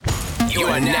You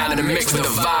are now in the mix with the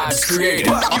vibes created.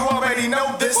 You already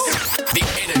know this. The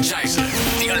Energizer,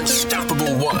 the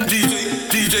unstoppable one. DJ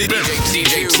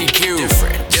TQ.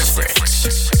 Different.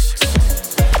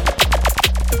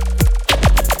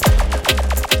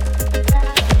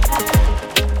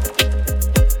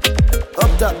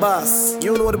 Up that bass,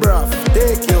 you know the bruv.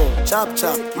 Take you, chop,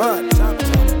 man.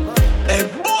 Hey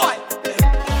boy.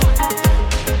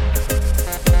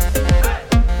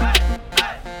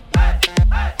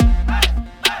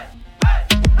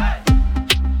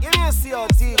 You need to see how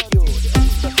take you.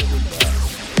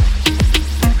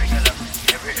 Every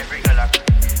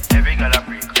girl a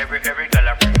freak.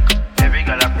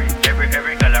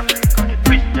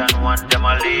 Christian one them a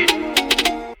lead.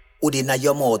 Hood inna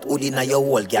your mouth, hood inna your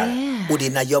hole, gal. Hood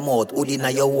inna your mouth, hood inna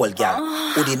your hole, gal.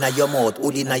 Hood inna your mouth,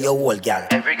 hood inna your hole, gal.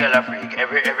 Every girl a freak,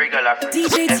 every girl a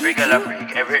freak. Every girl a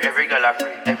freak, every girl a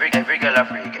freak. Every girl a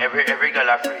freak, every girl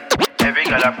a freak. Every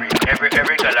girl a freak,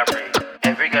 every girl a freak.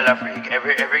 Every girl a freak,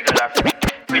 every girl a freak.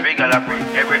 Every girl a freak,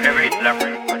 every girl a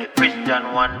freak. But the Christian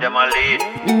one them a lead.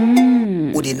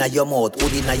 Hood inna your mouth,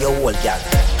 hood inna your hole, gal.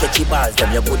 Catchy balls,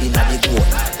 them your body inna the goal.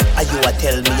 And you a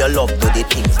tell me your love do the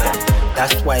things them.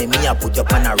 That's why me a put you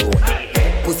on a road.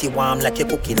 Pussy warm like you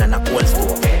cooking on a cold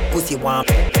stove. Pussy warm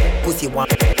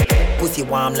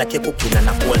like you cooking on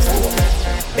a cold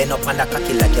stove. Bend up on the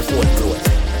cocky like you fold clothes.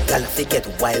 Girl, if you get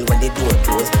wild when the door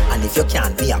close. And if you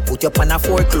can't, me a put you on a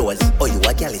foreclose. Oh, you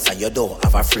a Gallis on your door,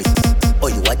 have a freak. Oh,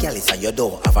 you a Gallis on your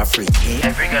door, have a freak.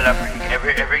 Every girl a freak,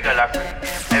 every girl a freak.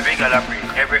 Every girl a freak,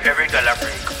 every girl a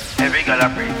freak. Every girl a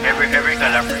freak, every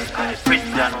girl a freak. The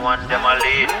Christian one them a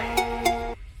lead.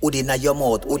 Hood inna your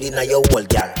mouth, hood inna your hole,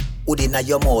 gal. Hood inna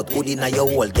your mouth, hood inna your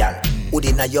hole, gal. Hood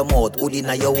inna your mouth, hood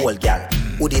inna your hole, gal.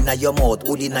 Hood inna your mouth,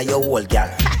 hood inna your hole, gal.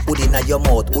 Hood inna your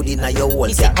mouth, hood inna your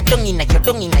hole, gal. I don't inna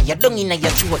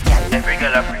your throat, gal. Every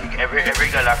girl a freak, every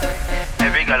girl a freak.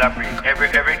 Every girl a freak, every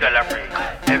girl a freak.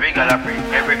 Every girl a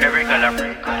freak, every girl a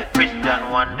freak. The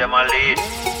Christian one them a lead.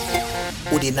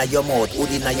 Hood inna your mouth, hood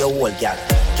inna your hole, gal.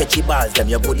 Catchy balls, them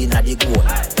your body inna the goal.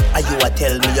 And you a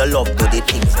tell me your love do the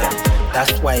things them.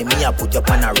 That's why me a put you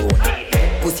on a road.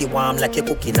 Pussy warm like you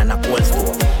cooking on a cold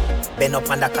stove. Bend up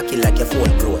on the cocky like you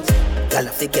fold clothes. Girl,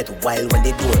 if you get wild when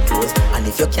the door close. And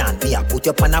if you can't, me a put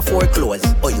you on a foreclose.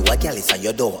 Oh, you a Gallis on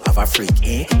your door, have a freak,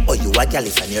 eh? Oh, you a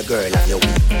Gallis on your girl, have your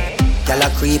week. Girl a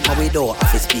creep and we door,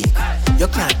 have to speak. You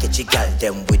can't catch a girl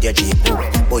them with your jeep.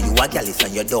 Oh, you a Gallis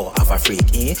on your door, have a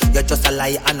freak, eh? You just a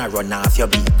lie and a run off your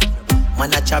beat.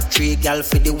 Man a chop 3 gal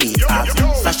for the week.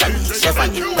 Sasha Lee,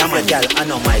 Stephanie, damn a gal, I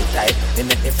know my type. Me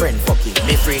make me friend fucking.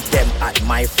 Me freak them at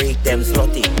my freak them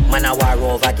slutty. Man a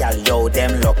war over gal, yo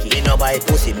them lucky. Me no buy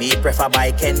pussy, me prefer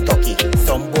buy Kentucky.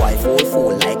 Some boy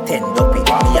fool like 10 duppy.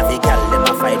 Me have a gal, them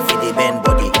a fight for the bend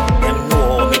body. Them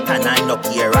know how me tan and no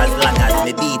care as long as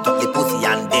me beat up the pussy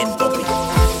and then duppy.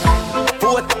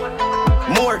 Boat,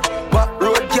 more, back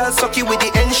road gal sucky with the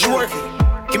ensure.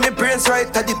 Give me brains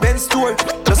right at the Benz store.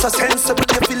 Just a sensible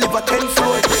if you live a 10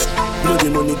 floor. Bloody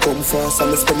money come fast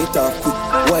and me spend it off quick.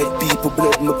 White people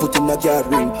blood me put in a yard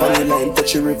ring. Bunny line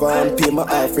touch the river and pay my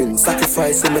offering.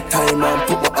 Sacrificing my time and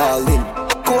put my all in.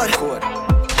 Code.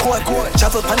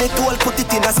 Travel pan it all, put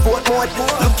it in a sport mode.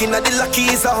 Looking at the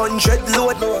lucky is 100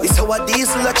 load. It's how a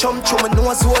diesel a chum through my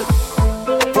nose hole.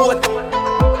 Boat,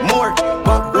 more,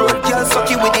 back road girl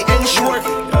sucky with the ensure.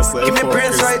 Give me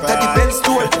brains right at the Benz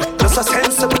store. Just a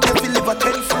sensible if you live a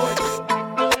 10 floor.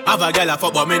 Have a girl a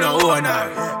fuck but me no own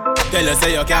her. Tell her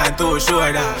say you can't too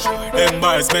sure that.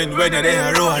 Embarrassment when you're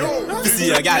there road. You see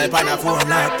a girl pan a phone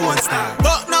like porn star.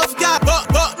 Fuck enough girl,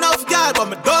 but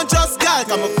me don't trust girl.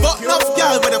 I'm a fuck enough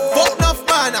girl with a fuck enough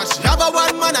man. And she have a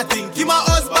one man I think he my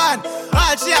husband.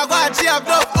 All she have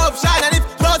enough option. And if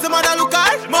close the man a look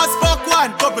her, must fuck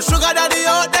one. Couple sugar daddy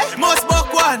out there, must fuck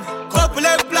one. Couple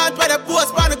eggplant by the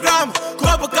post on the gram.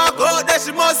 Couple cock out there,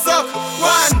 she must suck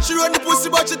one. She run the pussy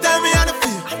but she tell me on the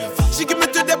feel. She give me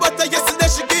to the butter yesterday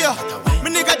she give.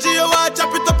 Me nigga Gio I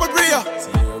chop it up a real.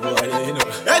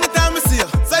 Anytime I see her.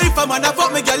 So if a man a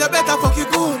fuck me girl you better fuck you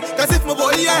good. Cause if my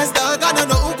body is dog I don't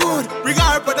know good. Bring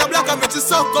her up on the block and make you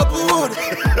suck up wood.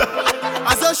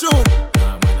 I so sure.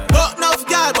 Fuck enough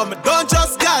girl but me don't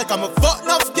trust girl. Cause me fuck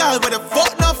enough girl with a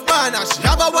fuck enough man. And she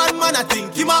have a one man I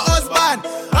think he my husband.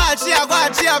 All she have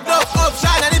enough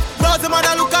option. And if close the man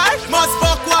a look her, must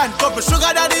fuck one. Couple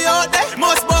sugar daddy out there,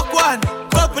 must fuck one.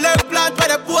 Couple eggplant by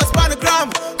the post on the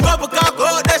gram. Couple cock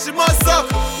out there, she must suck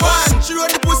one. She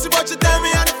run the pussy but she tell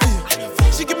me on the feel.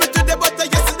 She give me to the butter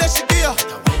yesterday she give.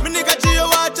 Me nigga Gio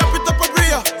I chop it up a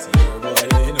real.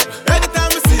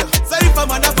 Anytime I see her. So if a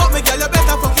man a fuck me girl you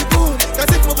better fuck you good.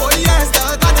 Cause if my body is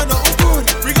dog I don't know good.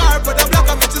 Bring her up on the block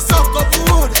and make you suck up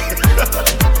wood.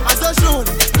 I so sure.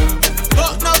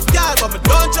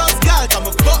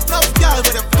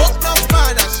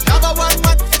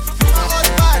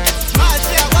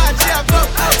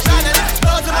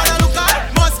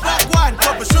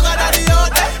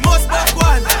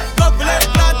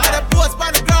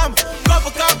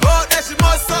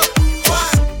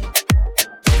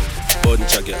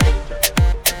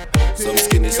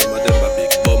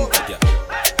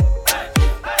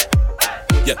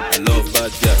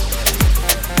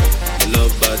 We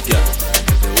love bad girl.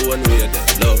 The one way them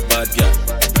love bad girl.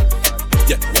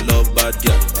 Yeah, we love bad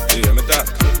girl. You hear me talk?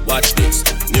 Watch this,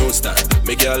 new style.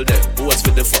 Me girl there, who was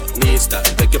for the fuck knee style?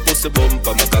 Take your pussy bump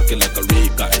on my cocky like a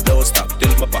recoil. Don't stop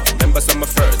till my pop. Remember some my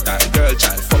first time. Girl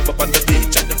child, fuck up on the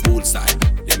beach and the poolside.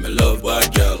 Yeah, me love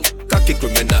bad girl. Cocky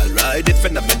criminal, ride it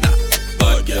phenomenal.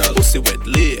 Bad girl, pussy wet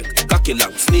leg, cocky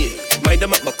long snake. Mind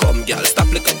them up my cum, girl, stop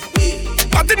like a wheel.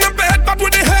 Bad in the bed, bad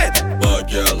with the head.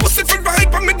 Bad girl, pussy for right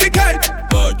from me dick head.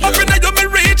 Bad girl, up in the me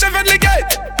reach heavenly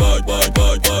gate. Bad girl.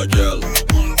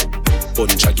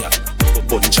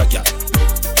 Bunch a girl,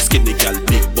 skinny girl,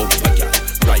 big bumper girl.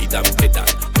 Ride and pedal,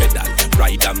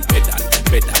 ride and pedal.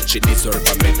 She deserve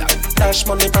a medal. Dash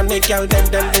money from the girl, them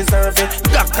deserve it.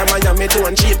 Doctor Miami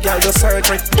doing cheap girl do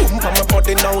surgery. Boom for my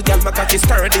body now, girl my cocky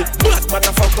sturdy. Black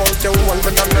motherfucker out the one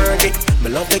with a nerdy. Me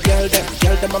love the girl them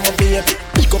I'm a baby.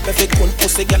 Pick up every cool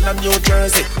pussy girl in New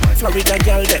Jersey. Florida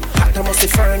girl them, hot and musty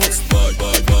furnace. Bad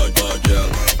girl.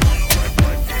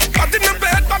 Bad in the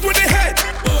bed, bad with the head.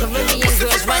 Caribbean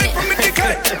girls run it.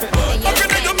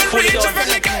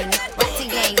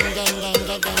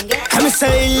 I'm a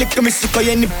say lick a miss cause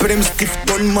any prim stiff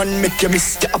gun man make you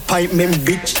miss the appointment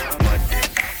bitch.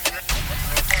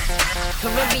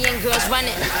 Caribbean girls run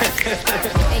it.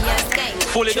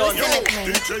 Fully done.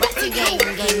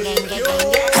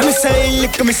 I'm a say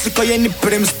lick a miss cause any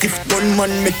prim stiff gun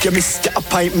man make you miss the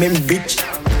appointment bitch.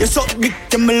 You suck big,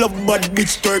 them love bad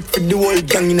bitch. Twerk for the whole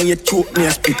gang, you know you choke me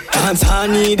a spit. Dance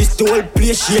honey, this the whole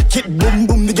place, shake it. Boom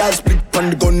boom, the girl split on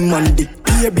the gunman dick.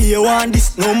 Baby, you want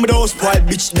this? No me those spoiled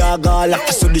bitch dog. All like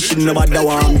so this shit nobody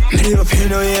want me. Me never feel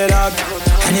no yeah dog.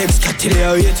 And it's got to the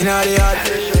waiting out the yard.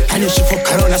 And if she fuck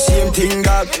around the same thing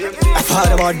dog. I thought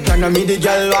about that, and me the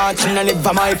girl watching and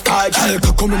never my part. I'll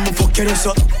come and fuck your ass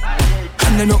up.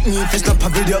 And I knock me if it's not a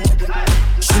video.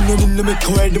 She know in the make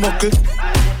away the muckle.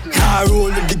 I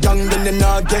roll with the gang, then they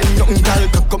not get nothing. Girl,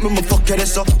 cock up me, my fuck your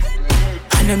ass up.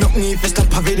 And I knock me if it's not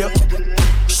a video.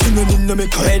 She know in the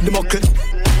make away the muckle.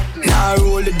 Nah,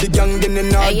 roll with the gang, then they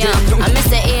not get nothing. I'm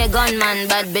Mr. A gunman,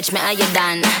 bad bitch, me how you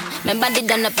done? My body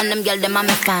done up and them girl, them I'm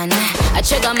a fan. A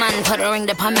trigger man, put a ring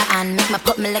upon my hand. Make my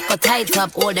put me like a tight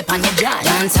up, hold up on your jaw.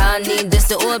 Dance all need this,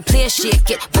 the old place, shake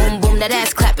it. Boom, boom, that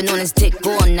ass clapping on his dick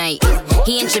all night.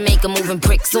 He in Jamaica moving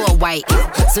bricks all white.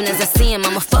 Soon as I see him,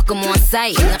 I'ma fuck him on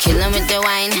sight. Kill him with the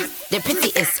wine. The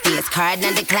prettiest face, card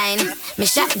not decline. Me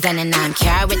shotgun and I'm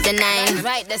carried with the 9.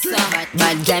 Right, that's all.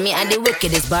 But damn me, I the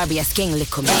wickedest Barbie, a sking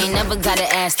lickle. I ain't never gotta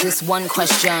ask this one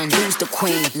question. Who's the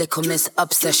queen? Lickle miss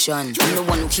obsession. I'm the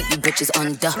one who keep you bitches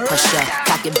under pressure.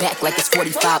 Cock it back like it's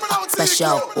 45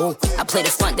 special. Ooh, I play the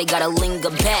front, they gotta linger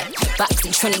back.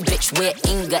 Boxy Trini bitch, where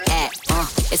Inga at?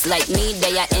 It's like me,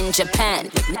 they are in Japan.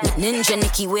 Ninja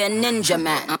Nikki, where Ninja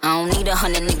man. I don't need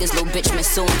 100 niggas, little bitch, may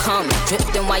soon come.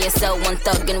 Dripped in YSL, one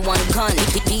thug and one gun.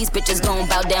 These bitches gon'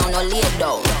 bow down or leer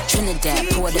though. Trinidad,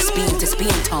 pour the speed to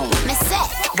speed tone. Me say,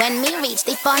 when me reach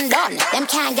the fun done, them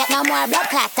can't get no more blood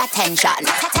clot attention.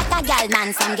 Take a gal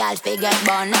man, some gal figure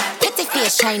bun. Pretty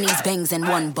face, Chinese bangs and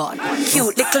one bun.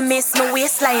 Cute little miss, my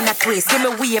waistline a twist. Give me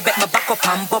way, bet my back up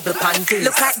and bubble pan this.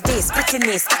 Look at this,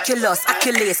 prettiness,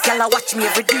 acculace. Gal watch me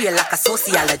every day like a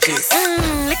sociologist.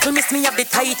 Little miss me have the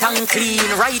tight and clean.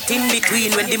 Right in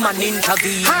between when the man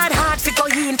intervene. Hard figure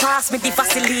in, pass me the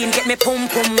Vaseline. Get me pum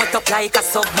wet up like a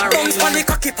submarine. Bounce on the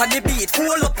cocky on the beat,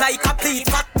 full up like a plate.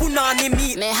 Fat punani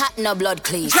meat. Me hot no blood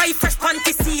clean. Dry fresh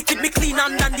panty seat with me clean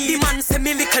underneath. The man say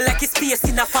me little like his space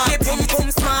in a farm. Me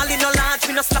pum small in a large,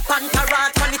 me no slap and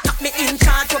karate. When it tap me in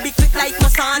charge, will be quick like my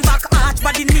son. Back arch,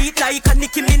 body neat like a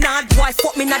Nicki Minaj. Boy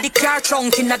fuck me na the car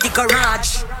trunk in the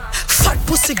garage. Fat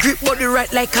pussy grip body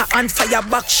right like a on fire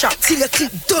back shot. Till you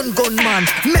click done gun man.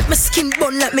 Make my skin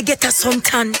burn like me get a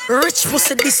suntan. Rich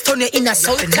pussy this turn you in a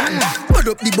sultan. Put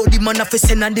up the body man a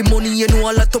send and the money. You know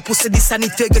all that pussy this and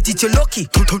if you get it you lucky.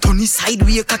 Turn it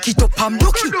sideways cock it up and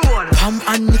block it. Pam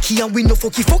and Nicky and we no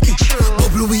fucky.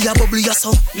 Bubble we a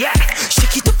so. Yeah.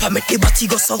 Shake it up and make the body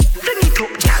go so.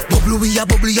 Bubble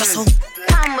we a so.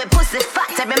 Pam with pussy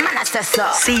fat, every man a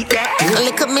so. See that?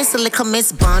 Little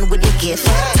miss born with the gift.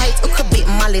 Tight hook a bit,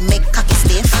 Molly make cocky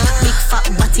stiff. Big fat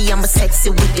body, I'm a sexy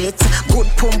with it. Good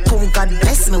pum, God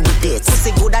bless me with it.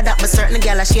 Pussy good at that, but certain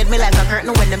gal a shade me like a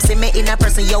curtain. When them see me in a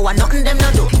person, yo, I nothing them no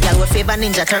do. Gal with favor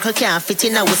ninja turtle can't fit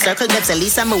in a with circle depths. At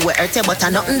least I'm a wear it, but I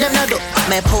nothing them no do.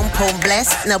 My pum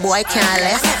blessed, no boy can't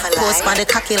left. Post on the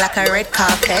cocky like a red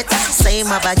carpet. Same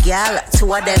of a gal,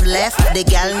 two of them left. The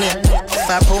gal name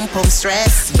her pum pum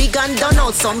stress. Big and done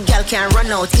out, some gal can run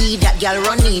out. Eat that gal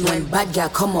run in when bad gal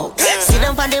come out. Sit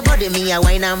down for the body, me a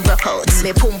wine and broke out.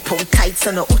 Me pum pum tight,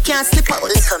 so no who can't slip out.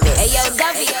 Lick me. Hey yo,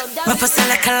 Davy. My pussy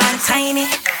like a long tiny.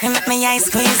 He make me eyes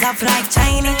squeeze up like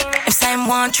Chinese. If Sam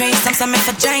want trace, some me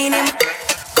for join him.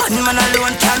 Gunman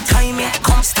alone can't tie me.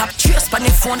 Come stop, chase on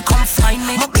the phone, come find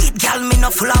me. My beat gal, me no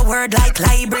full of word like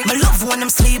library. Me love when them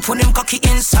sleep, when them cocky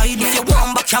inside me. If you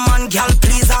want back your man, gal,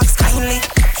 please ask kindly.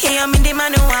 Yeah, I'm in the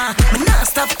man who want. Me not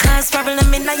stop cause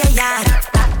problem in your yard.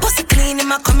 Pussy clean,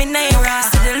 him a come in your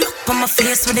ass. See the look on my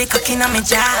face with the cocky in my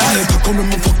jaw. I come in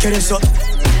my fuck your ass up.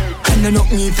 And I knock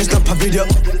me if it's not a video.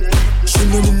 She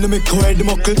know in the make her head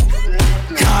muckle.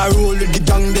 Car roll with the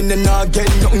gang, then they not get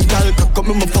nothing, gal.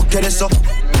 Come in my fuck your ass up.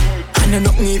 And I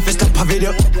knock me if it's not a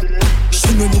video.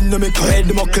 She know in the make her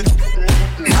head muckle.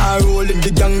 Car roll with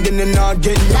the gang, then they not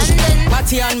get nothing.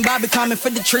 Batty and Bobby coming for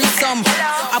the threesome.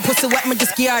 I pussy wet me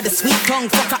just gear the sweet tongue.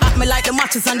 Fuck her at me like the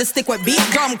matches on the stick with beat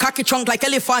drum. Cocky trunk like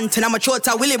elephant and I'm a throat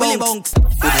a willy bunks.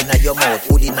 Good inna your mouth,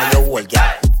 good inna your hole,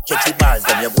 girl. Catchy bars,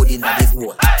 them you're good inna the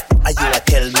goal. And you a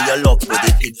tell me your love with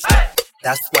the big stuff.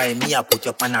 That's why me a put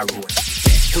you on a road.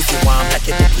 Pussy warm like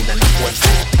a cookie and a cold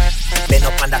stove. Bend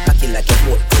up on the cocky like a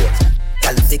boat coat.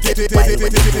 Girl, they get wild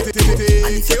when you go through.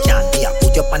 And if you can't be a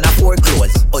put you on a four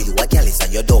clothes. Oh, you a Gallis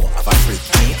and your door have a freak.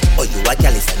 Oh, you a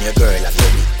Gallis and your girl have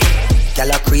your week.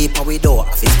 Girl a creep and we door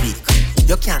have a speak.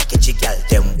 You can't catch a girl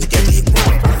them with your lip.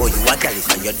 Oh, you a Gallis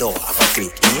and your door have a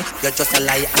freak. You're just a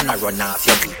lie and a run off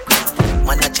your beat.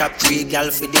 Man a chop 3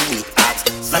 gal for the week. Ask,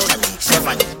 slash a me,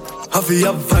 7. Have you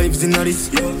have vibes in this?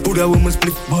 Put a woman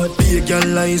split, but be a girl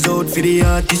lies out for the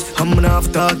artist. I'm gonna have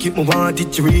to talk, keep my want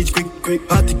it to reach quick.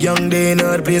 Hot the young day in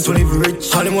her place, will live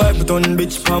rich. All them wipe me on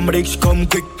bitch, palm break, she come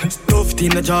quick. Stuffed in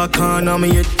the jaw, can't have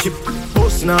me yet chip.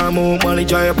 Boss now, move, money,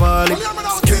 try a poly.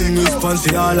 Skin is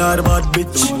fancy, all out of bad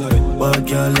bitch. Bad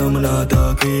girl, I'm not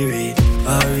talk crazy.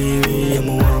 I'm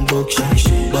a one book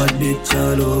shit. Bad bitch,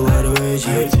 all over the way,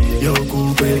 shit. Yo,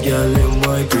 cool, girl, them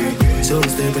white green. So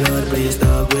stepping out of place,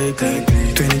 stop way clean.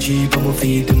 20 cheap on my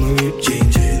feet and my rib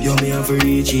change. Yo, me have a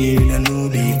reach here in a new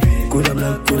beat. Coulda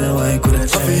black, coulda white, coulda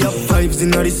shine. I feel up vibes in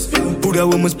this. Put a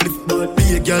woman split, but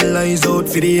be a girl lies out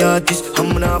for the artist.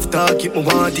 I'm gonna have to talk, keep my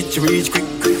want it to reach quick.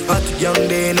 Hot young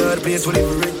day in her place, will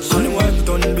live rich. All them wife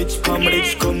done bitch, palm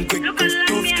rich, come quick.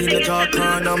 Tough in the jaw,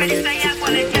 can't have me yet.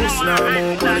 Puss now,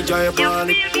 move, money, try a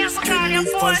poly. Skin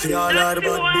is fancy, all out of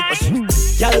bad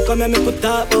bitch. Y'all come and make me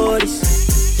talk about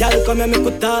this. Y'all come and make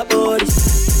me talk about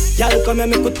this. Y'all come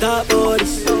and make me talk about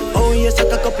this. Oh yes, I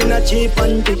cock up in a cheap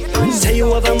panty. Say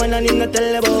you have a man and him not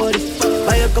tell about it.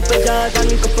 Buy a couple jars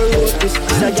and a couple roasties.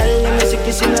 It's a gal and me sick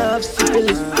kissing half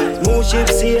syphilis. Smooth ship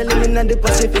sailing in the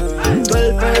Pacific.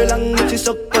 12 furlong, but you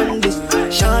suck on this.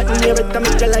 Short in your better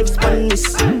make your life span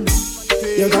this.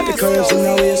 You got the curves in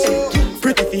your waist.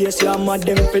 Pretty face, yeah, mad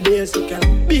them for days.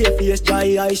 Be a face,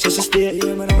 dry eyes, just stay.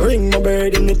 Ring my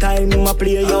bird in the time in my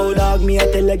play. Yo, dog, me, I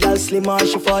tell a girl slim and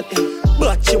she fat.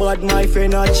 But she bad, my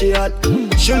friend, not she hot.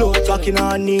 She look talking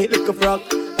on neat like a frog.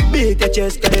 Beat your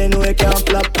chest, cause they know you can't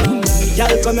flop.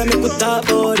 Y'all come and make me talk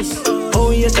about this. Oh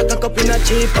yes, I cock up in a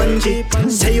cheap and cheap.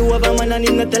 Say you have a man and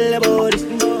him not tell about this.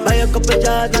 Buy a couple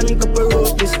jars and a couple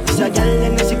roasties. It's a gal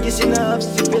and a sick kissing half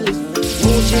syphilis.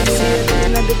 Smooth ship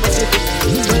sailing in the Pacific.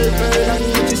 12 furlong,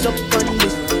 which is up on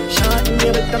this. Short in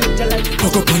your better make your life.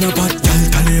 Fuck up on a bad gal,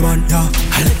 Taliban, yeah.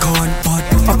 I like how one part.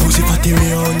 A pussy fatty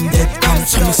way on dead come.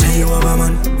 So me say you have a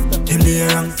man, him the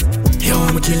wrong. Yo,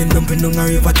 I'ma kill him dumping down a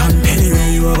river ton.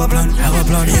 Anyway, you have a plan, have a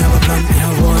plan, you have a plan, you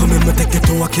have one. Come in, me take you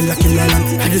to a killer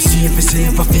land. And you see if it's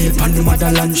safe, I feel pan the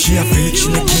motherland. She a freak, she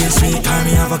no care, sweet time,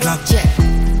 me have a clock.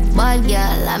 Bad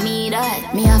girl, I mean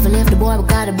that. Me have to leave the boy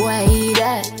because the boy eat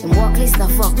that. Him walk list no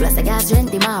fuck, plus I got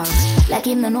strength him out. Like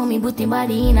him no know me, put him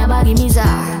body in a baggy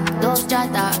mizar. Tough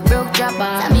chatter, broke chopper.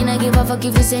 I mean I give a fuck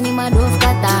if you send him a dove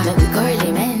cutter. Make me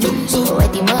curly man, so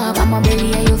wet him up. I'm a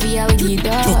belly and you feel with the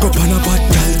dog. Fuck up on a bad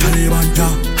girl, Taliban,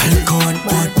 yeah. I like how one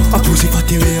part. A pussy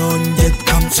fatty way on dead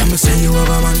come. So me say you have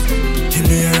a man, him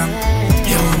the wrong.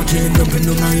 Yo, I'ma kill him dumping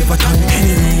down a river ton.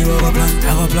 Anyway, you have a plan,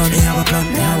 have a plan, you have a plan,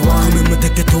 you have one. Come in, me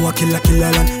take you to a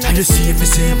killer land. And you see if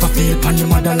it's safe, I feel pan the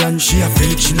motherland. She a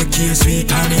freak, she no care, sweet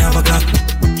time, me have a clock.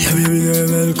 Yeah, baby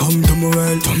girl, welcome to my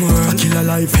world, to my world. I kill a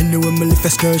life anyway, me lift a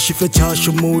skirt. Shift your jaw,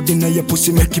 she mood in your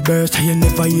pussy, make it burst. And you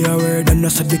never hear a word, and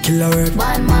that's a big killer word.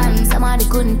 Bad man, somebody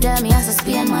couldn't tell me as a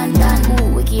Spain man done.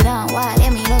 Ooh, wicked and wild,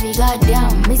 let me love you,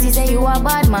 goddamn. Missy say you a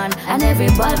bad man, and every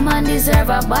bad man deserve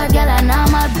a bad girl, and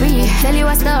I'm a breed. Tell you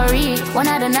a story, one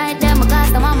of the night, them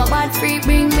cause the mama bad free.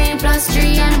 Bring me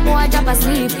 +3, and the boy drop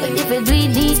asleep. But if you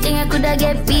do these things, I coulda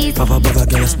get peace. Papa, girl,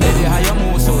 baby, how you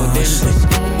move so dangerous?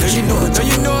 Do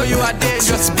you know you are dangerous?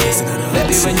 dangerous,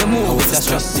 baby, when you move, it's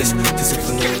trusting.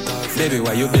 Baby,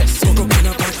 why you blessing me?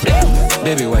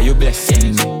 Baby, why you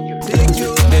blessing me?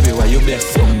 Baby, why you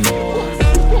blessing me?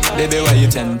 Baby, why you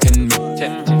tempting me?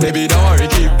 Baby, don't worry,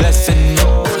 keep blessing me.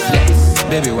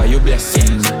 Baby, why you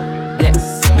blessing me?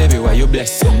 Baby, why you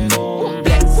blessing me?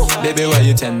 Baby, why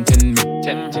you tempting me?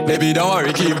 Baby, don't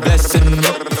worry, keep blessing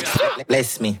me.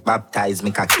 Bless me, baptize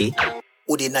me cocky.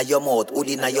 Hood inna your mouth, hood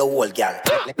inna your hole, girl.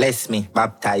 Bless me,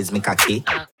 baptize me cocky.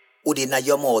 Hood inna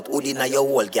your mouth, hood inna your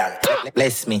hole, girl.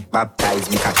 Bless me, baptize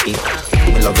me cocky.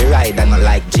 Me love you ride and I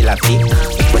like jalopy.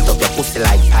 Wet up your pussy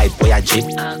like pipe or your jeep.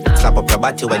 Slap up your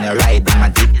body when you ride in my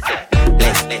dick.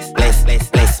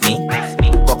 Bless me.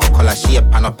 Coca-Cola shape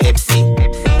and a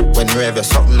Pepsi. When you have your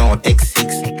something out,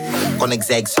 X6. Gonna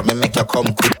exeg so me make you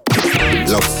come quick.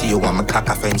 Love see you want me cock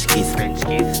a French kiss.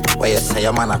 Where you say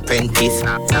I'm an apprentice.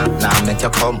 Now I make you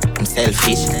come, I'm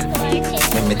selfish.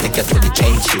 Let me take you to the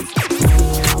trenches.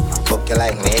 Fuck you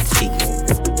like me Etsy.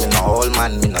 Me no old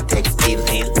man, me no take deal.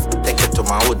 Take you to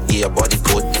my hood, give your body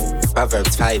good.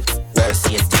 Proverbs 5, verse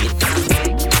 18.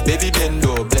 Baby bend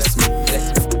low, bless me.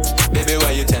 Baby,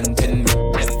 why you tempting me?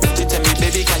 She tell me,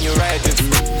 baby, can you ride with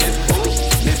me?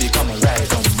 Baby, come and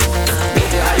ride on me.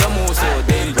 Baby, how you move so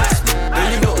dangerous? Do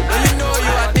you know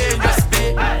you are dangerous,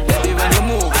 babe? Baby, when you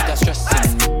move, it's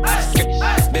stressing me.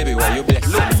 Baby, why you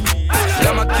blessing me?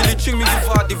 Yeah, my kill it, me give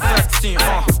her the vaccine.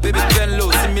 Baby, bend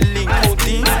low, see me link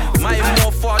codeine. My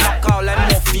more for knock out like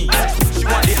morphine. She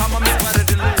want the hammer, me better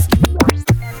than low.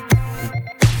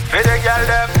 For the girl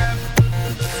them,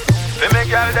 for me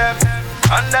girl them.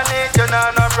 Underneath you know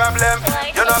no problem,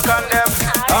 you no condemn.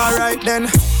 Alright then,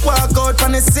 walk out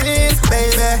on the scene,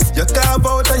 baby. You carve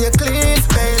out and you clean,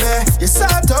 baby. You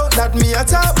sort out that me I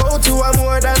talk about you are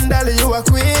more than dolly, you a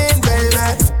queen,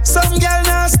 baby. Some girl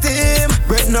not steam,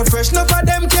 breath no fresh, no for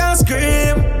them can't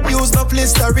scream. Use no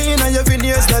Listerine and your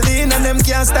veneers no lean, and them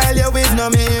can't style you with no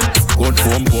meme. Good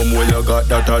pum pum where you got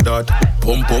that.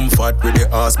 Pum pum fat with the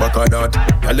ass back of that.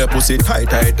 Girl your pussy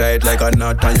tight like a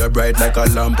knot, and you bright like a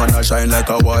lamp and I shine like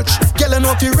a watch. Girl, I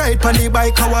know if you ride pon the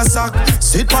bike or a sack.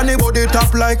 Sit pon the body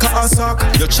top like a sack.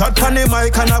 You chat pon the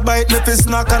mic and a bite me fi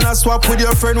snack, and a swap with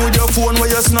your friend with your phone where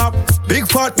you snap. Big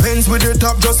fat pens with the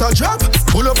top just a drop.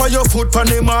 Pull up on your foot pon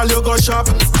the mall you go shop.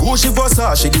 Gucci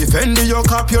Versace defend your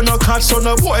cap, you no catch so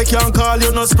no boy can call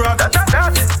you no sprat.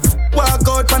 Walk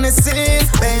out on the scene,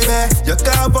 baby. You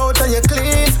carve out and you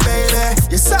clean,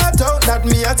 baby. You sort out that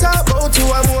me I talk about you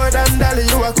are more than dolly,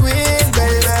 you a queen,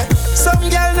 baby. Some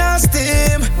girl not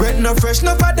steam, breath no fresh,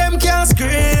 no for them can't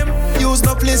scream. Use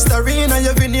no Listerine and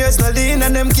your veneers no lean,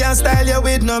 and them can't style you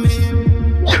with no meme.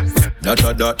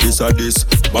 That, this or this.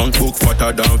 Bank book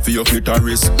fatter down for your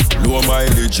clitoris. Low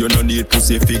mileage, you no need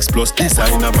pussy fix. Plus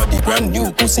designer body, brand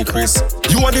new pussy Chris.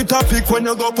 You want the topic when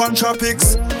you go on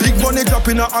tropics. Big money drop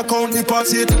in a account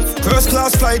deposit. First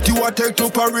class flight you a take to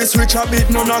Paris. Rich a bit,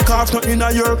 no knock off, nothing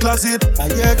in your closet. A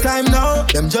year time now,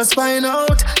 them just find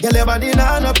out. Girl, your body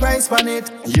nah no price on it.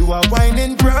 You are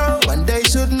whining bro, and they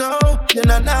should know. You're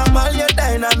not normal, you're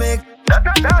dynamic.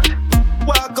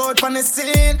 Walk out on the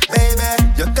scene, baby.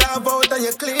 You carve out and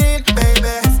you clean, baby.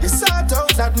 You sort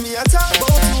out that me I talk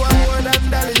about you are more than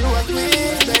dolly, you a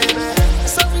queen, baby.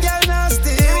 Some girl not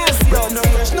steal, brown no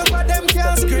fresh, no for them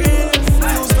can't scream.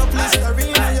 Use no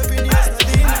Listerine and your videos no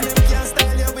lean, and them can't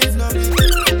style you with no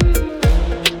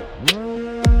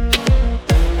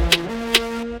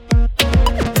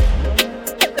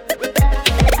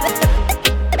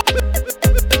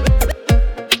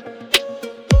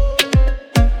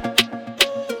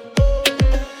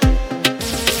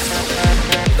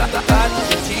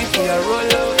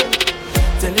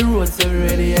Tell the roads say we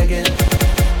ready again.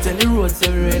 Tell the roads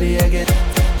say we ready again.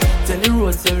 Tell the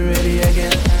roads say we ready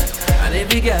again. And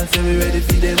every girl say we ready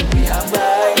for them. We have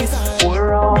boys,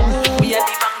 we're on. We are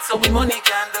the bank so we money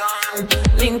can done.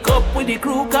 Link up with the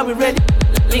crew, cause we ready.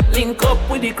 Link up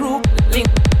with the crew.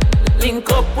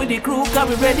 Link up with the crew, cause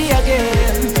we ready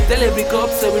again. Tell every cop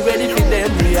so we ready for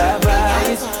them. We have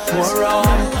boys, we're on.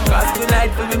 Cause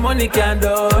tonight for we money can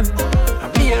done.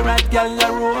 Be a right girl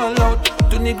and roll out.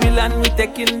 To the grill and we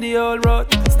taking the whole road.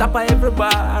 Stop at every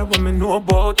bar when me know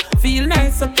about. Feel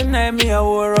nice up tonight, me a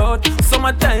wore out.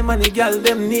 Summertime and the girl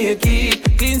them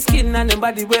naked. Clean skin and them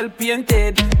body well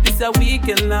painted. This a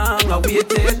weekend long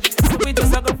awaited. So we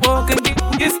just a go fuck and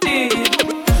get steed.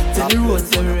 Tell the road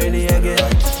say we ready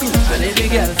again. And every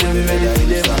girl say we ready for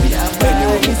them. We have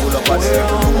bodies,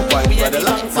 we have the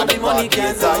lungs so the money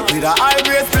can't die. With a high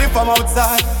grade split from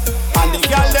outside. And the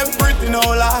girl them pretty no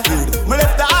lie. Me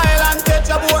left the island, catch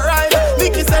a boat ride.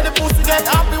 Nicky said the pussy get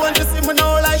happy when she see me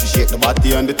no like. She shake the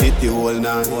body and the titty whole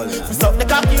night. She suck the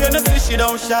cocky and the see she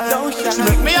don't shy. She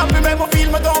make me happy, make me feel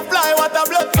me gon' fly. What a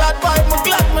blood clot vibe, me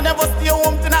glad me never stay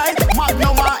home tonight.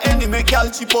 Magnum my enemy, girl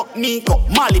chip up Nico,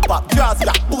 Molly pop, jazz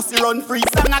got pussy run free.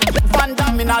 Sang a clip Van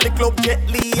Damme in all the club, Jet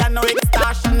Li and no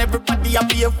extortion. Everybody a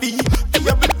pay a fee. Pay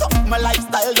a bit tough, my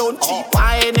lifestyle don't cheap.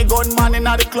 Why any gunman in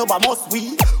all the club, I must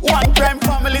we. One crime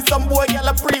family, some boy girl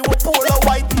a pre with polo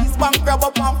white tees, bank grab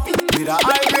up and feet. With a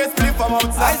high grade split from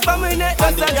outside. I spam my neck,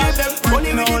 that's a drip.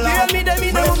 Money with the tail, me them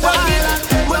in the pocket.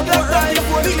 Work like time, the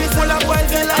police full of boys,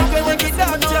 they like when we get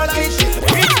down jacket.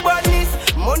 Rich badness,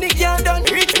 money can't done.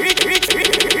 Rich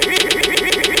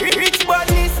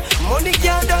badness, money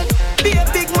can't done. Be a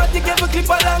big matic, every clip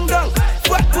a long down.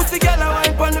 Fat pussy girl, I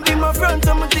wine pan to be my front.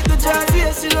 I'ma take the chance,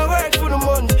 yeah, she no work for the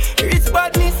money. Rich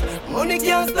badness, money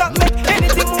can't stop me.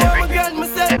 Anything more, I'm a grant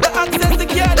myself. The access to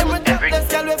care, them a top, let's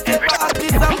get with paper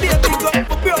artists. And be a big up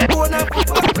for broke bone and for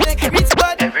back neck. Rich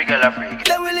bad, every girl a freak.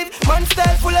 Then we live, man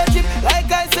style full of chip.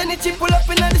 Like I send the chip, pull up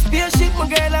in the spaceship. My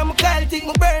girl, I'm a Kyle, take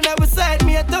my burn out beside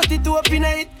me. I 32 up in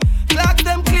it. Clock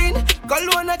them clean,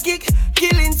 cologne a kick.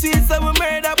 Killing sweet, so we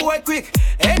murder boy quick.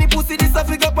 Any pussy this a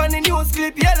figure up on the news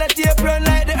clip. Yellow tape run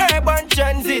like the urban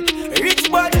transit.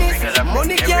 Rich badness,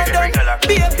 money can't done.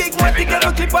 Be a big man, take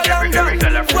every clip along down.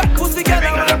 Fat pussy girl,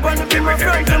 I want on the be my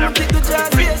front. I'ma take the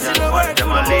chance, yes, she no work for the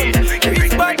money.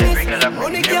 Rich badness,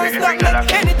 money can't stop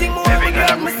me. Anything more, we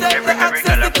grab myself. The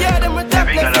access to care, them a top.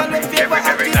 Let's go with favor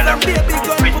artists and be a big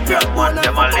gun for broke bone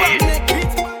and for back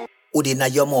neck. Hood inna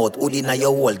your mouth, hood inna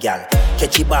your hole, gal.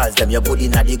 Catchy balls, them your good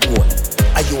inna the goal.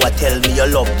 And you a tell me your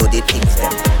love do the things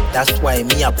them. That's why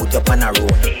me a put you on a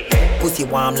road. Pussy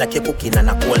warm like you cooking on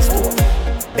a cold stove.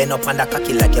 Bend up on the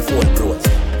cocky like you fold clothes.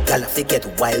 Gal forget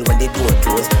wild when the door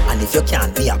close. And if you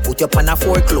can't, me a put you on a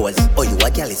foreclose. Oh, you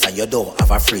a Gallis on your door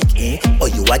have a freak, eh? Oh,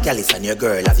 you a Gallis on your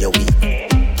girl have your week.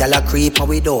 Gal a creep and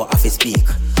we door have a speak.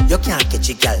 You can't catch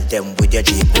a gal them with your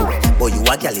Jeep. But you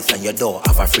a Gallis on your door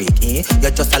have a freak, eh?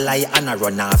 You're just a lie and a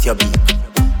run off your beak.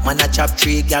 Man a chop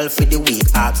 3 gal for the week.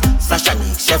 Ask Sasha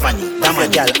Nick, Chevani. Damn a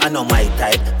gal, I know my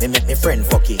type. Me make me friend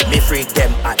fucky. Me freak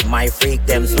them at my freak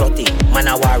them slutty. Man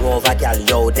a war over gal,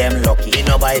 yo them lucky. Me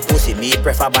no buy pussy, me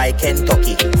prefer buy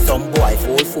Kentucky. Some boy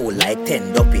fool like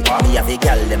 10 duppy. Me have a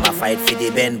gal, them a fight for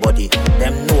the bend body.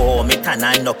 Them know how me tan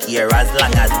and knock here as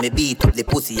long as me beat up the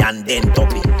pussy and then top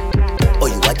it. Oh,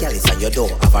 you a Gallis on your door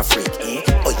have a freak, eh?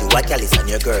 Oh, you a Gallis on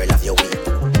your girl have your week.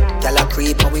 Gal a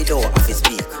creep and we door have a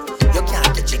speak. You can't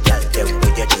catch a gal them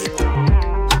with your Jeep.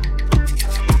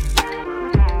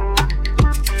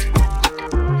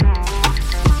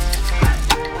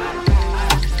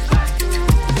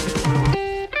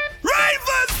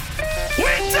 Ravens,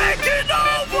 we're taking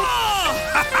over!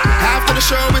 After the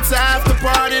show, it's after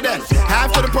party then.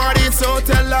 After the party, it's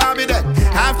hotel lobby then.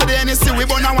 After the NSC, we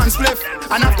burn a one spliff.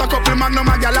 And after couple magnum,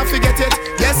 a gal, I forget it.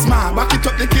 Yes, ma, back it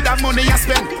up, the kid have money you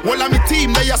spend. All of me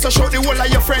team, they also show the whole of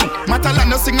your friend.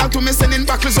 Matalano signal to me, sending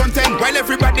back to zone 10. While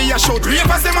everybody you show,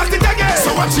 ravers them at it again.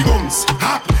 So watch the bones,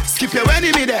 hop, skip your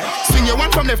enemy there. Swing your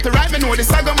one from left to right, me know the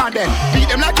saga man then.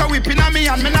 Beat them like a whipping on me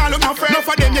and me nah look no friend.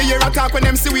 Enough of them you hear attack when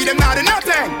them see we them not do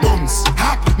nothing. Booms,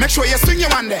 hop, make sure you swing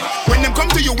your one there. When them come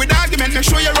to you with argument, make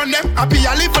sure you run them. Happy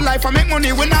I live for life, I make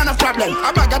money, we not a problem.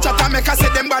 I bag a chat and make I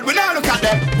say them bad, we not look at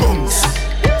them. Booms,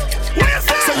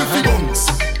 so you feel booms.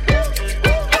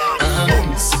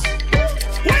 Booms,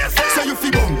 so you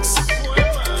feel booms.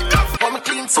 I'm a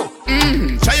clean foot.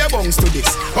 Try your bones to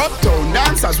this. Uptown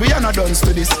dancers, we are not done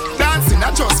to this. Dancing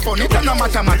not just fun, it ain't no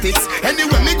mathematics.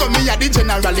 Anyway, me go, me a the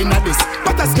general in a this.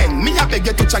 But as king, me a beg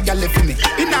you to check your left for me.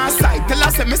 In our side, tell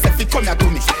us me say fi come here to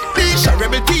me. Tisha,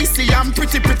 Rebel TC, I'm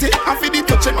pretty. And for the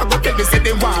touch, I go tell me say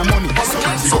they want money. So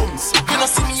bones, you know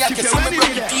see me, I can see me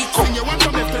break the teeth. When you want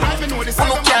from left to right, me know this. I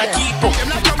don't care, keep up. Them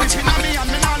like a witch in a me and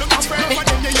me now look my friend. But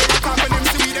then you hear the talk when them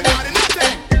see me, them not in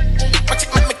nothing. But it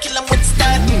make me kill them with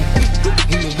style.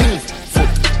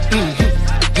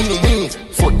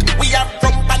 Foot. We have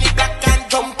jump on the black and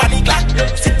jump on the glass.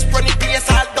 Sit from the place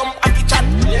all dumb at the chat.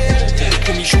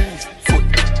 Put me shoes, foot.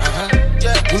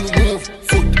 Move,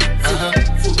 foot.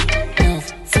 Move,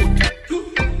 foot.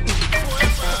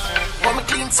 Want me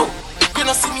clean foot. You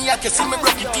know see me, I can see me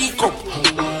break the teacup.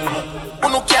 Who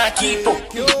no can't keep up.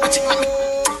 Watch it,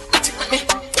 make me.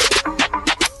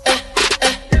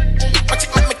 Watch it,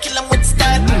 make me kill 'em with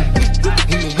style.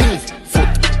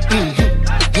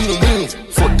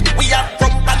 Foot. We have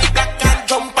jump on the black and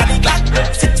jump on the glass.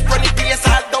 Sit from the place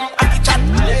all dumb at the chat.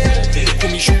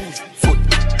 Put me shoes, foot.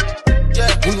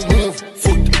 Move,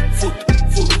 foot.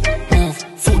 Move,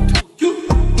 foot.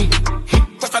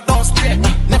 Cause I don't stay,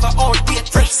 never all date.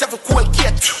 Fresh, several cold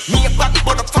gate. Me a back,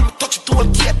 but I'm from touch it to a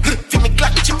gate. Feel me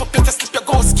glack, chip up, better slip your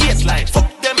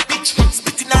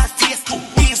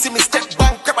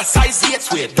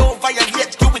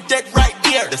violate, you be dead right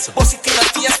there. Bust it in a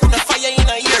face with a fire in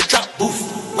a ear drop. Boof.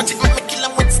 Watch it make me kill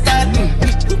him with style.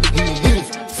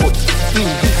 Foot.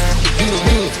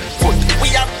 We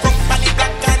are from Bally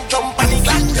Black and jump on the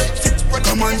glass.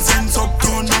 Come on, sense up,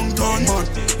 turn down, man.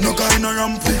 No guy no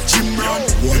ramp with Jim Brown.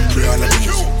 One real and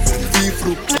you. Be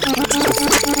through.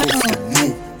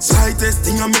 Slightest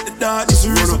thing I make the dad is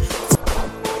real.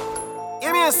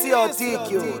 Give me a CRTQ.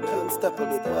 Can't step on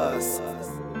the bus.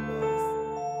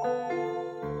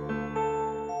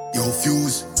 Yo,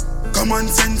 Fuse. Come on,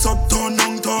 sense up, turn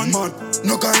down, man.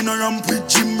 No guy no ramp with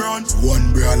Jim Brown.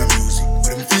 One real and music. With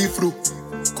them feel through.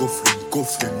 Go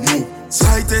for no.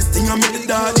 Slightest thing I make the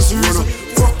dad is real.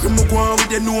 Fuck him, I go on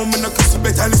with you know. Me no cuss,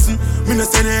 better listen. Me no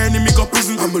send the enemy go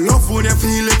prison. I'm a love when you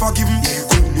feel if I give him.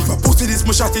 If I pussy this,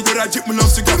 my shot it, you drip, me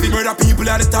love to grab it. Murder people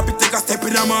at the top, it take a step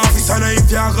in my office. And if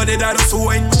you got it, I don't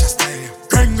so in.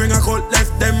 Gang, I call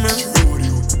left them,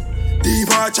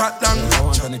 Diva chat long.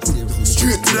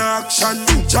 Straight to the action.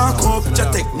 Jack up,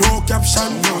 just take no caption.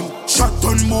 Shot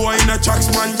on boy in a tracks,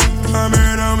 man.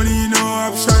 I'm need no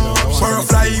option.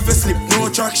 Butterfly if you slip, no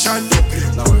traction. Do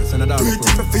it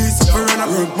if you face if you run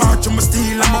up. March on my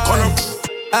steel, I'm a color.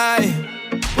 Aye,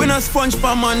 we no sponge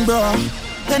for man, bro.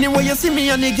 Anyway you see me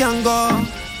and the gang go.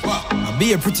 I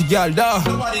be a pretty girl, though.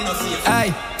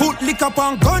 Aye, put liquor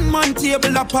on gunman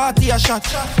table, a party a shot.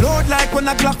 Load like when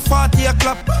a Glock 40 a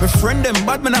clap. My friend them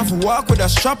bad, man have to walk with a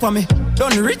strap on me.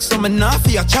 Done rich, so me not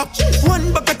fi a chop.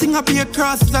 One bag of thing I be a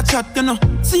cross is a chat, you know.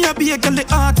 See I be a girl, the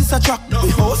artist a track. The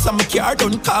house and my car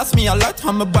don't cost me a lot.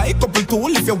 I'ma buy a couple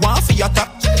tool if you want for your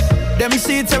top. Them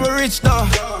seats are rich, though.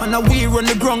 And now we run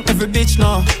the ground, every bitch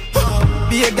now.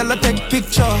 Be a girl, I take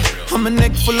picture. I'm a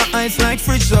neck full of ice like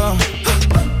fridge, though.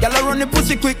 Y'all run the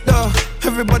pussy quick though.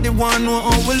 Everybody want know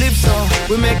how we live so.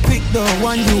 We make quick though.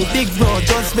 One you big bro.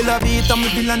 Just build a beat and we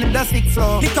build on the stick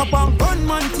floor. Pick up on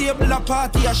gunman table, a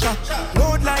party a shot.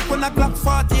 Load like when a Glock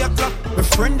 40 a clock. My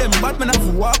friend them bad man have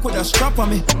to walk with a strap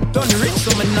on me. Done rich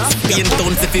so me not. Being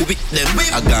towns if you with them,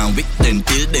 I gone with them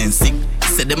till then sick.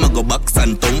 Say them a go box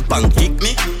and thump and kick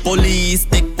me. Police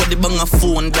take what the bang a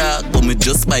phone dog, but me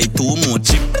just buy 2 more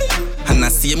chip. And I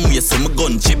see him with some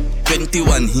gun chip.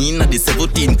 21 in the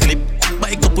 17 clip.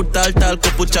 Buy couple tall,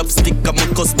 couple chopstick. I'm a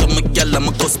customer gal, I'm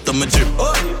a customer drip.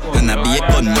 And I be a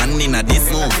gunman in a this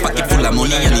move. Pocket full of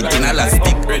money and it in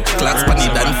elastic. Clocks pan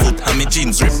it and foot and me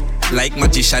jeans rip. Like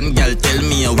magician gal tell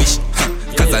me a wish.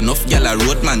 Cause enough gal a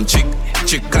road man trick.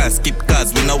 Trick cars, skip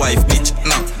cars, we no wife bitch.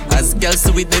 No, as gal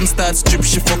so with them start strip.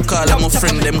 She fuck all, I'm a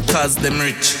friend them cause them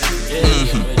rich.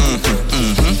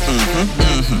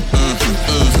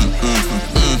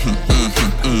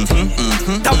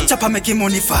 Top chopper making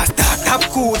money faster, top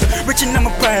cool. Rich in my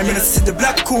prime, and I see the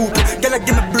black coupe. Girl, I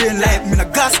give my brain light, me a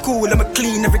gas cool. I'm a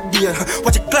clean every day.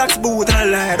 Watch the clocks boot and I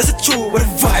lie. That's the truth, what the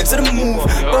vibes, what the move.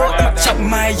 Oh, I'm a chop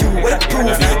my you, what the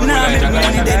proof. Now I make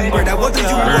money then, brother, what do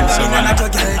you want? I'm not a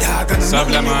girl, dog, and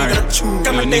I'm not the truth.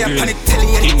 Come on, they are panic, telling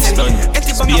you anything.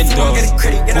 Anything but my phone, get it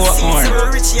credit. And I see so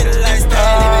rich, yeah, the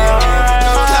lifestyle.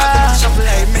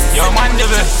 Yo, man, the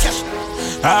best.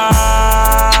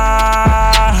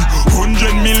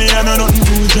 100 million and nothing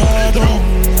to jar down.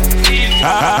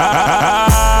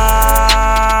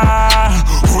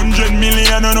 100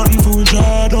 million and nothing to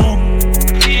jar down.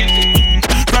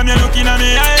 From you looking at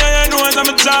me, I know I'm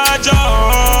a charger.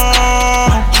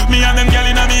 Me and them girl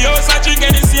in me house, I drink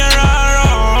any Sierra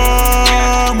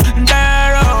rum.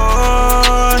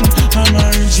 I'm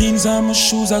wearing jeans and my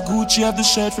shoes are Gucci, have the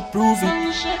shirt for prove it.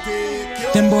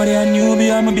 Them body a newbie,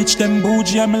 I'm a bitch, them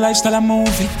bougie, I'm a lifestyle, a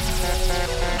movie.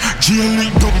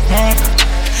 G-Link double pop,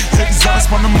 exhaust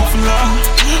on the muffler.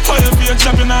 How you feel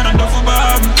chopping on a duffel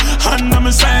bag? And I'm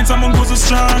a science, I'm a go so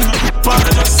strong. Part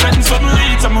of just setting something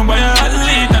late, I'm a buy a hot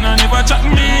lead and I never chat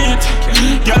meat.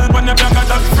 Girl, on the block, I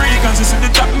talk frequency, see the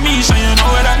top me, so you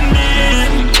know what that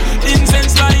mean.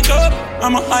 Incense light up,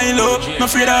 I'm a high low,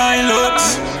 not afraid of high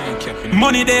looks.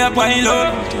 Money they a pile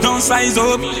up, don't size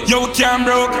up, yo can't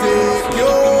broke.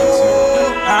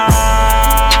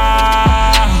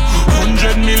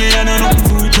 100 million and up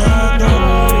to Jordan.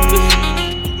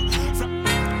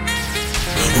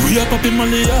 We a pop in my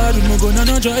yard, we gun and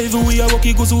a drive. We a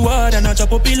walkie go so hard and a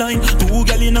chop up the line. 2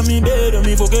 gal in a me bed and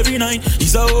me fuck every night.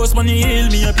 He's a horse man, he hail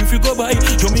me up if you go by.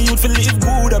 Yo me youth feel live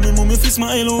good and me mommy feel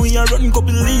smile. We a run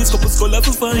couple leaves, couple skull have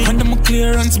to find. And them a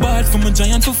clearance bad from a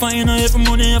giant to find. I have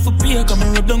money have to pay, come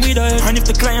and rub down with her. And if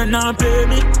the client not pay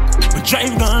me, I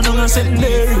drive gone on a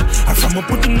secondary. And from a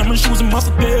putting on my shoes, I'm off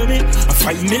to pay me. A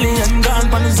 5 million gone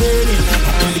pan the zany.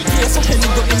 I turn the case up and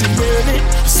go in the gravy.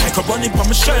 Psycho bunny on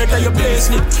my shirt like a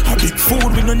bracelet. A big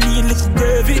food, we no need little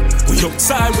gravy. We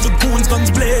outside with the goons, guns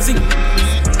blazing.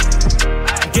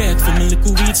 Get for me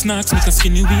little weed snacks, make a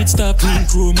skinny weed stop. Clean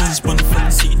crew, man, spun the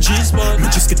front seat, G-spot. Me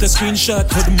just get a screenshot,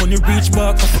 how the money reach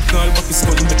back. I for call back his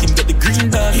skull, make him get the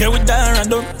green dot. Here we die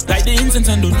random, like the incense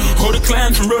and done. How the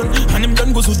client from run, and him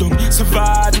done goes who done.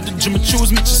 Survive with the gym, I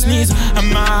choose me to sneeze. I'm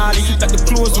mad, like the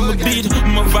clothes on my beat.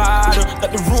 My vibe,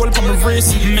 like the roll on my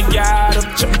wrist. Me guard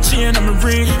up, check my chain on my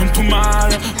ring. And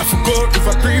tomorrow, I forgot if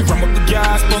I breathe, ram up the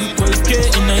gas, pump, 12K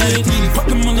in the head. Put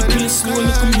them on the place, slow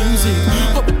like a music.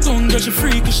 Pop it down, girl, she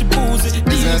free, cause she boozy.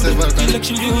 Feel like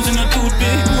she losing a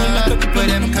toothpick. But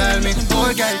them call me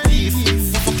poor girl thief.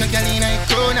 Fuck a girl in a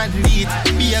crown and lead.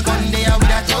 Be a gun there with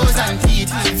 1,000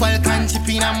 teeth. Falcon chip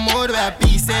in a mode where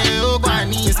I say, oh, go on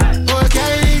knees. Poor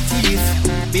girl thief.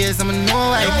 Beers, I'ma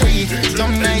know I free.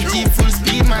 Jump 90, full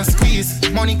speed, man squeeze.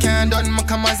 Money can't done, my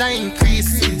come as I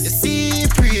increase. You see,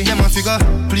 pre. Them a figure.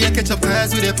 Play catch up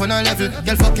cars with up on a level.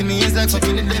 Girl fucking me is like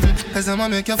fucking the devil. Cause I'ma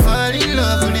make you fall in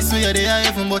love. With this way they are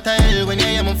heaven, but I hell when you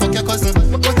hear me fuck your cousin.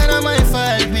 But I my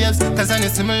fault, babes. Cause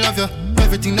honestly, me love you.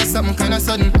 Everything that's something kinda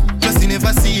sudden. Plus you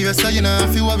never serious, so you know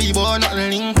if you worry about nothing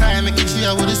link time, make it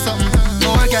sure with something.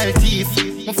 No girl thief.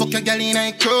 Me fuck your girl in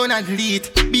a crown and lead.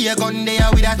 Be a gun there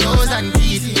with 1,000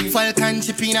 teeth. Falcon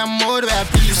chip in a mode where I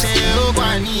say, oh, go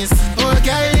on knees. Oh,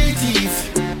 girl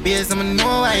thief. Beers, I'ma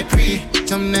know I pray.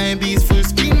 Jump 9 beats, full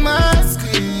speed, my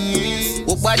squeeze.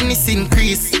 What badness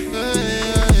increase?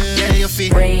 Yeah, you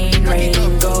feel. Rain,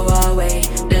 rain, go away.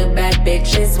 The bad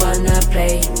bitches wanna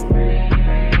play.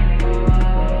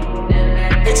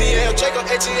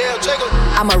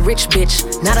 I'm a rich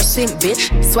bitch, not a simp bitch.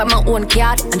 Swipe my own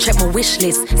card and check my wish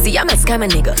list. See, I'm a scammer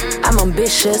nigga, I'm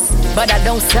ambitious, but I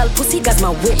don't sell pussy, got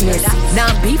my witness. Now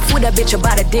I'm beef with a bitch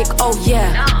about a dick, oh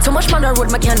yeah. Too much man I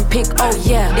road, my can pick, oh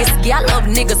yeah. This gal love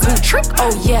niggas who trick,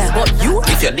 oh yeah. But you,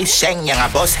 if you're this sheng, you're a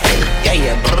boss head. Yeah,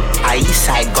 yeah, brr. I east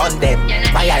side gun them.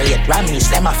 Violate Rammies,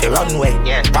 them off the runway.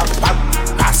 Yeah, pop, pop.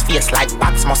 Pass face like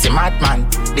box, must be madman.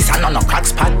 This a no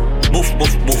cracks pan. Boof,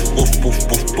 boof, boof, boof, boof,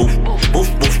 boof, boof. Boof,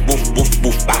 boof, boof, boof,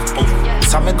 boof, back, boof.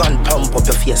 So me gun pump up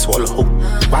your face wall hook.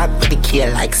 Walk with the key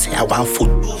like say I want foot.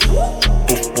 Boof,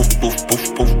 boof, boof, boof,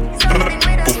 boof.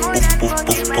 Boof, boof, boof, boof,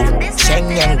 boof.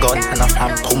 Shenyan gun and a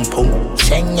fan pum pum.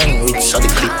 Shenyan rich so the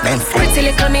clip them full. Pretty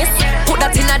little miss, put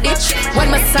that in a ditch.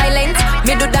 When me silent,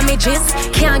 me do damages.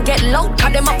 Can't get loud,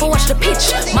 cause them have to watch the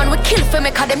pitch. Man we kill for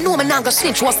me, cause them know me not go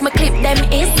snitch. What's my clip, them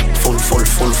is? Full, full,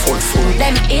 full, full, full.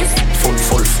 Them is? Full,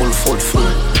 full, full, full,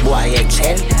 full. Boy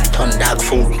excel, turn dog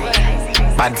fool.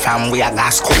 Bad fam, we are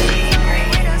gas cool.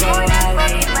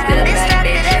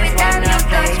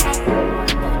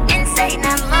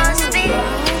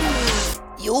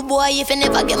 You boy, if you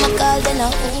never get my call, then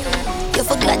you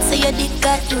forgot say you did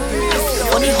got you.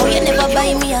 Funny how you never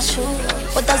buy me a shoe.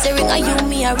 But as a ring of you,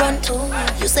 me I run to.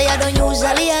 You say I don't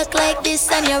usually act like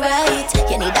this and you're right.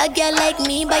 You need a girl like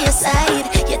me by your side.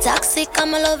 You're toxic,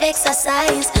 I'm a love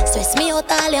exercise. Stress me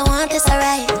out, all you want is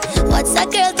alright. What's a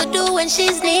girl to do when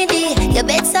she's needy? Your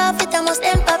bed's off, it I must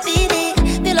empathy.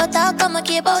 Pillow talk, I'ma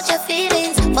care about your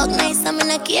feelings. Fuck nice, I'm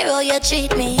in a care how you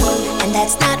treat me. And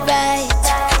that's not right.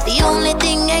 The only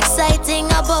thing exciting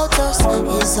about us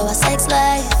is our sex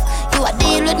life. You a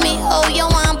deal with me how you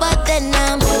want, but then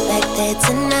I'm back there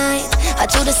tonight. I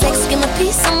do the sex, give me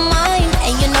peace of mind.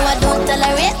 And you know I don't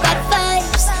tolerate bad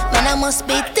vibes. Man, I must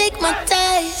be thick, my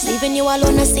ties. Leaving you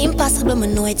alone is impossible, I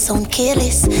know it sound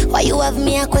careless. Why you have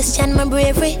me, I question my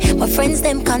bravery. My friends,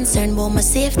 them concerned about my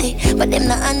safety, but them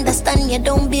not understand you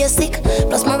don't be sick.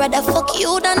 Plus, my rather fuck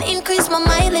you than increase my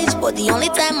mileage. But the only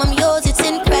time I'm yours, it's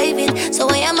in private. So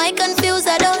why am I confused?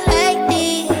 I don't like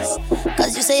this.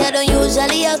 Cause you say I don't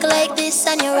usually act like this,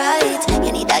 and you're right.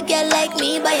 You need a girl like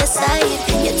me by your side.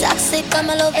 You're toxic, I'm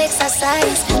a love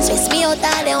exercise. Stress me out,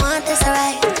 all they want is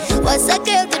alright. What's a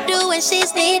girl to do when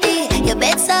she's needy? Your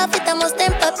bed's off, it I must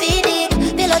empathy.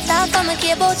 Pillow talk, I'ma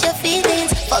care about your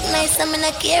feelings. Fuck nice, I'm in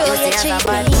a care how you treat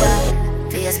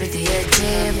me. Face me to your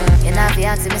gym. You know if you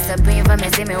ask me Mr. Green for me,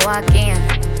 see me walk in.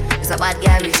 It's a bad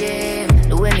guy regime.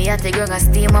 The way me at the girl got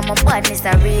steam, I'm a badness.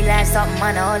 I realize something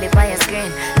man, I hold it by your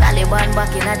screen. Taliban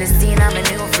back in at the scene, I'm a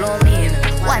new flow mean.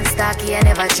 One stocky, I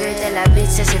never trade. Tell a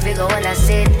bitch that she figure what I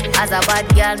said. As a bad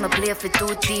girl, me play for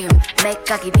 2 teams. Make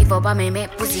cocky people by me,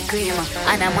 make pussy cream.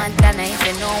 And I'm Montana if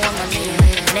you know what I mean.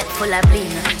 Neck full of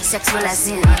bling, sex full of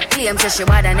sin. Claim say she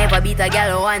bad, I never beat a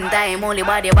girl one time. Only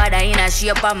body bad, in a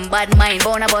shape and bad mind.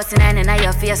 Bone a bustin' and in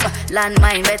your face,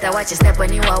 landmine. Better watch your step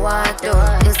when you a walk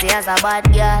though. You see as a bad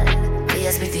girl,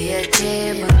 face me to your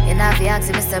gym. You know if you ask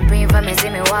me Mr. Green for me, see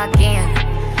me walk in.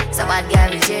 So bad girl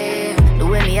regime. The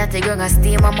way me at the girl got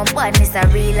steam, I'm a badness. I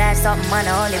realize something man,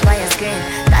 I only by your screen.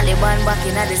 Taliban back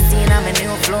in at the scene, I'm a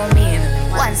new flow mean.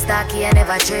 One stocky, I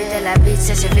never trade. Tell a bitch,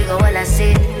 say she figure what I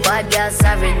say. Bad girl,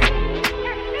 sorry.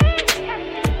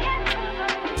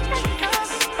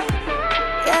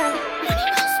 Yeah.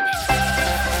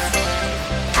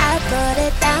 I put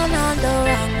it down on the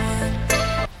wrong one.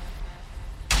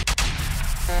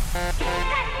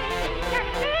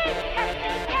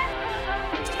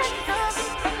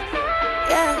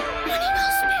 Yeah.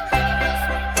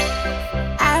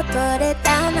 I put it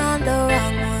down on the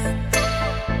wrong one.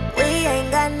 We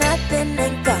ain't got nothing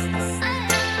in common.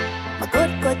 My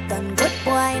good done, good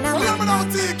boy, now I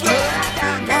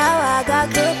got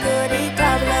goody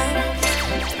problem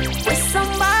with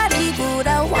somebody who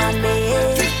don't want me.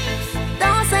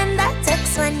 Don't send that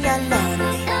text when you're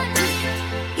lonely.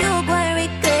 You gon'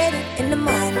 regret it in the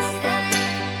morning.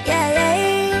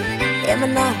 Yeah, me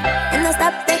know. And don't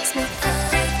stop text me,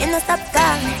 and don't stop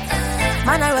call me.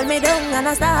 Man, I roll me down and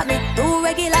I stop me too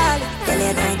regularly. Tell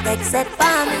you don't text it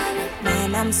for me.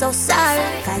 Man, I'm so sorry,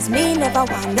 cause me never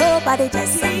want nobody,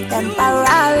 just some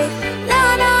temporary. No,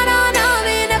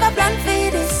 me never plan for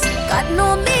this. God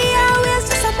know me, always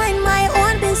just to mind my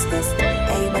own business.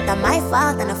 Hey, but I'm my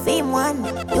fault and I fame one.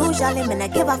 Usually me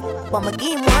not give a f**k, but my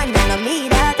game one. And I me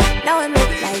that, now I look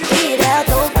like me that,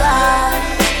 oh God.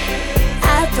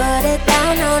 I put it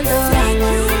down on the wrong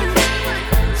one.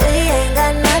 We ain't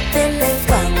got nothing in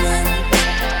common.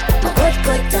 My good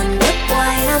done, good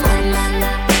boy, I'm a man.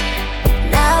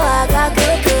 Now I got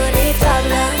goody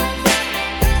problem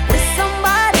with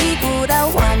somebody who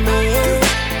don't want me.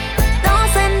 Don't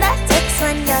send that text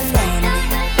when you're lonely.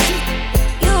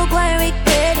 You gon'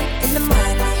 regret it in the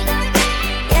morning.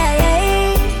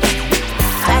 Yeah.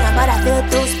 But I feel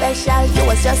too special. You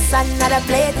was just another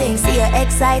plaything. See you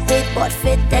excited, but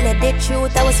fit. Tell you the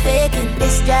truth, I was faking.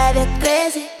 This drive you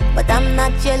crazy, but I'm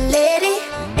not your lady.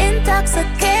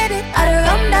 Intoxicated, I the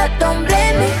rum that don't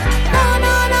blame me. No,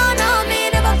 me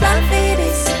never plan for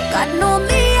this. God know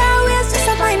me, always just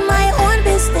to mind my own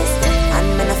business. And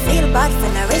when I feel bad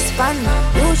when I respond,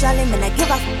 usually when I give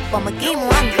up, but my game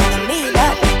one, when I meet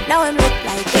that. Now I'm look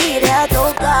like me that, oh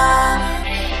God.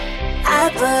 I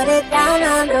put it down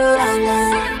on the wrong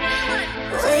one.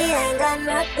 We ain't got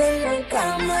nothing in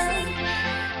common.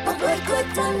 My good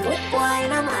done, good boy,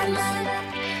 I'm a man.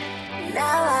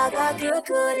 Now I got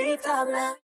goody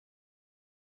problem.